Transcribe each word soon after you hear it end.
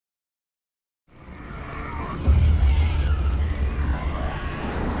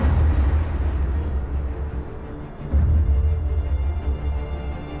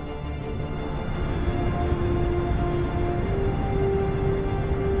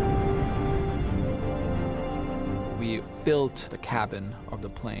built the cabin of the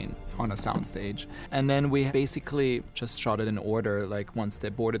plane on a soundstage. And then we basically just shot it in order, like once they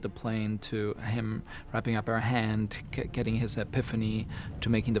boarded the plane, to him wrapping up our hand, getting his epiphany, to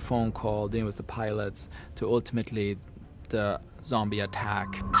making the phone call, dealing with the pilots, to ultimately the zombie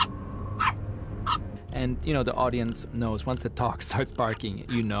attack. And, you know, the audience knows once the dog starts barking,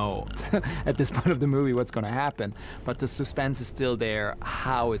 you know at this point of the movie what's going to happen. But the suspense is still there,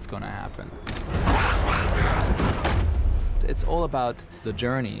 how it's going to happen. It's all about the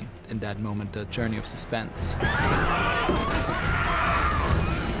journey in that moment, the journey of suspense.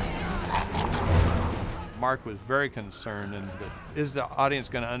 Mark was very concerned, and is the audience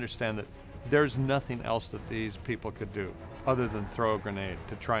going to understand that there's nothing else that these people could do other than throw a grenade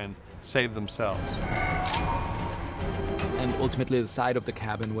to try and save themselves. And ultimately the side of the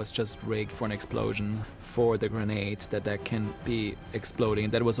cabin was just rigged for an explosion for the grenade that can be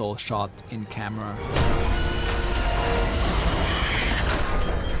exploding. That was all shot in camera.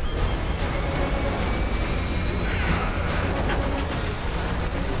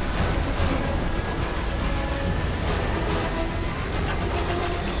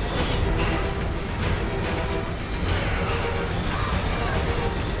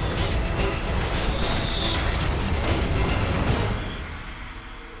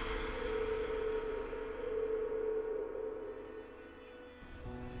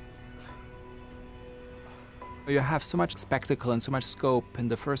 You have so much spectacle and so much scope in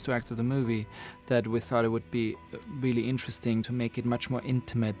the first two acts of the movie that we thought it would be really interesting to make it much more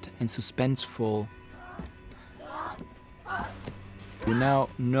intimate and suspenseful. You now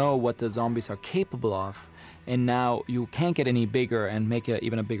know what the zombies are capable of, and now you can't get any bigger and make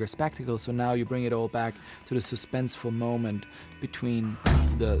even a bigger spectacle, so now you bring it all back to the suspenseful moment between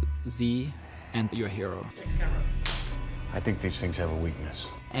the Z and your hero. I think these things have a weakness.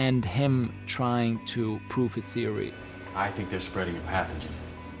 And him trying to prove his theory. I think they're spreading a pathogen,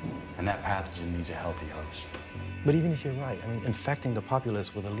 and that pathogen needs a healthy host. But even if you're right, I mean, infecting the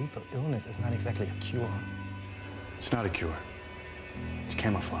populace with a lethal illness is not exactly a cure. It's not a cure. It's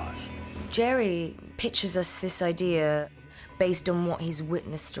camouflage. Jerry pitches us this idea based on what he's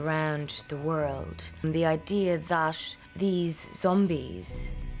witnessed around the world. The idea that these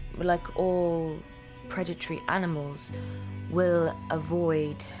zombies, like all predatory animals, will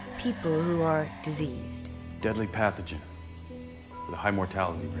avoid people who are diseased. Deadly pathogen with a high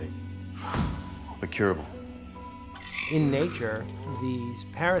mortality rate, but curable. In nature, these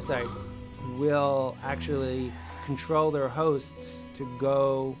parasites will actually control their hosts to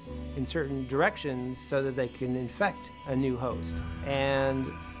go in certain directions so that they can infect a new host. And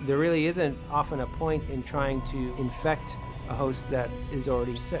there really isn't often a point in trying to infect a host that is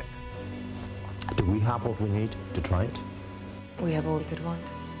already sick. Do we have what we need to try it? We have all we could want.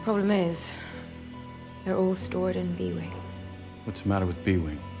 Problem is, they're all stored in B-Wing. What's the matter with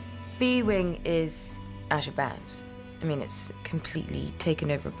B-Wing? B-Wing is out of bounds. I mean, it's completely taken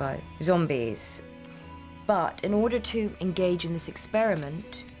over by zombies. But in order to engage in this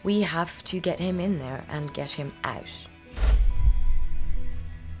experiment, we have to get him in there and get him out.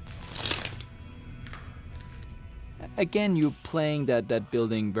 Again, you're playing that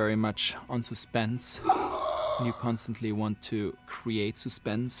building very much on suspense. And you constantly want to create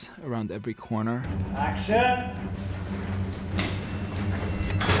suspense around every corner. Action!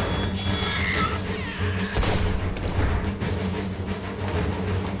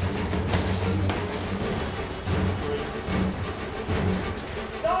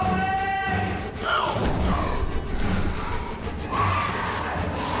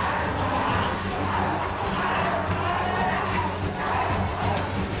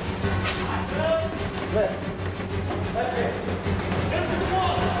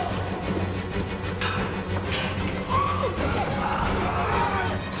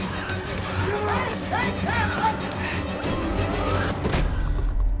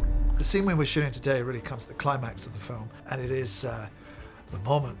 The scene we were shooting today really comes to the climax of the film, and it is the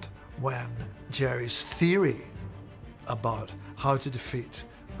moment when Jerry's theory about how to defeat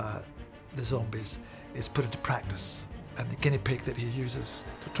the zombies is put into practice. And the guinea pig that he uses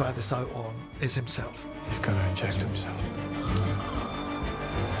to try this out on is himself. He's gonna inject himself.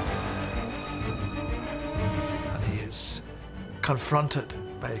 And he is confronted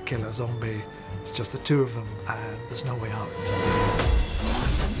by a killer zombie. It's just the two of them, and there's no way out.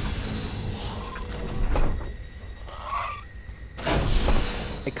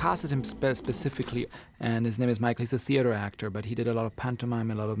 I casted him specifically, and his name is Michael. He's a theater actor, but he did a lot of pantomime,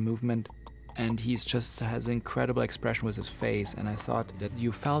 a lot of movement, and he's just has incredible expression with his face. And I thought that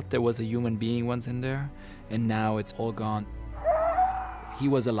you felt there was a human being once in there, and now it's all gone. he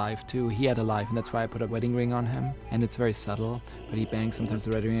was alive too. He had a life, and that's why I put a wedding ring on him. And it's very subtle, but he bangs sometimes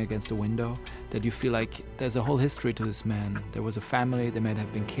the red ring against the window, that you feel like there's a whole history to this man. There was a family, there might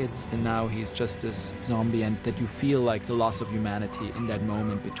have been kids, and now he's just this zombie, and that you feel like the loss of humanity in that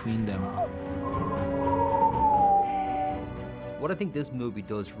moment between them. What I think this movie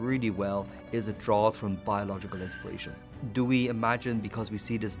does really well is it draws from biological inspiration. Do we imagine, because we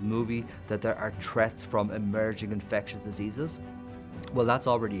see this movie, that there are threats from emerging infectious diseases? Well, that's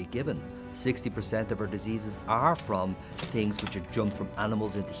already a given. 60% of our diseases are from things which have jumped from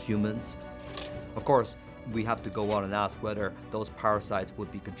animals into humans. Of course, we have to go on and ask whether those parasites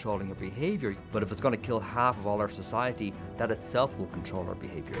would be controlling our behavior, but if it's going to kill half of all our society, that itself will control our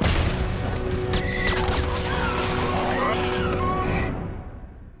behavior.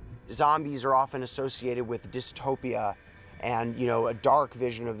 Zombies are often associated with dystopia and, you know, a dark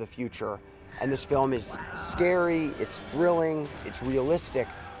vision of the future. And this film is scary, it's thrilling, it's realistic,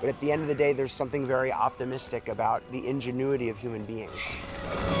 but at the end of the day, there's something very optimistic about the ingenuity of human beings.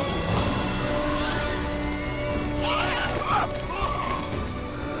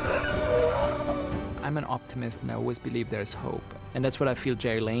 I'm an optimist, and I always believe there's hope. And that's what I feel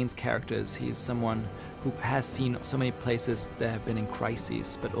Jerry Lane's character is. He's someone who has seen so many places that have been in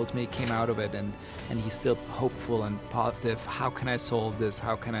crises, but ultimately came out of it, and he's still hopeful and positive. How can I solve this?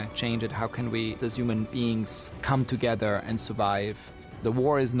 How can I change it? How can we, as human beings, come together and survive? The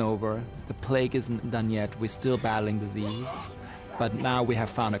war isn't over. The plague isn't done yet. We're still battling disease. But now we have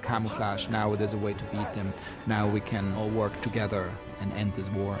found a camouflage. Now there's a way to beat them. Now we can all work together and end this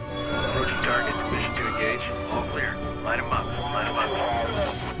war. Approaching target, mission to engage. All clear. Line them up. Line them up.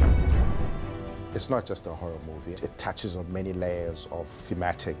 It's not just a horror movie. It touches on many layers of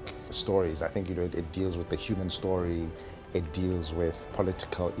thematic stories. I think it deals with the human story. It deals with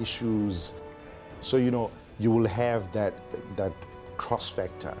political issues. So you will have that cross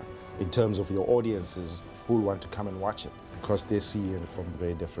factor in terms of your audiences who will want to come and watch it because they see it from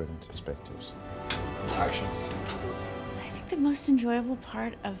very different perspectives. Actions. I think the most enjoyable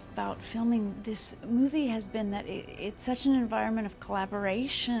part about filming this movie has been that it's such an environment of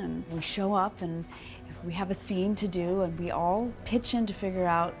collaboration. We show up and we have a scene to do and we all pitch in to figure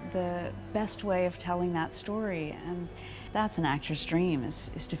out the best way of telling that story. And that's an actor's dream, is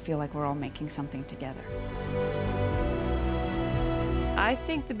to feel like we're all making something together. I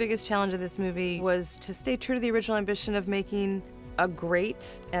think the biggest challenge of this movie was to stay true to the original ambition of making a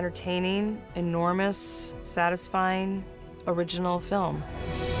great, entertaining, enormous, satisfying, original film.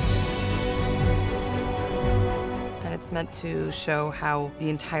 And it's meant to show how the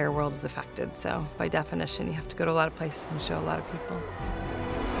entire world is affected, so by definition, you have to go to a lot of places and show a lot of people.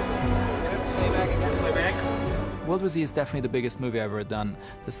 World War Z is definitely the biggest movie I've ever done.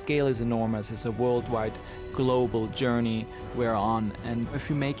 The scale is enormous. It's a worldwide, global journey we're on. And if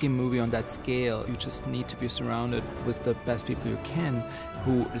you make a movie on that scale, you just need to be surrounded with the best people you can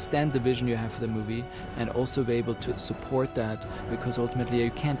who understand the vision you have for the movie and also be able to support that, because ultimately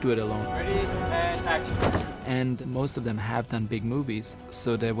you can't do it alone. Ready, and action. And most of them have done big movies,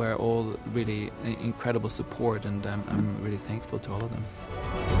 so they were all really incredible support, and I'm really thankful to all of them.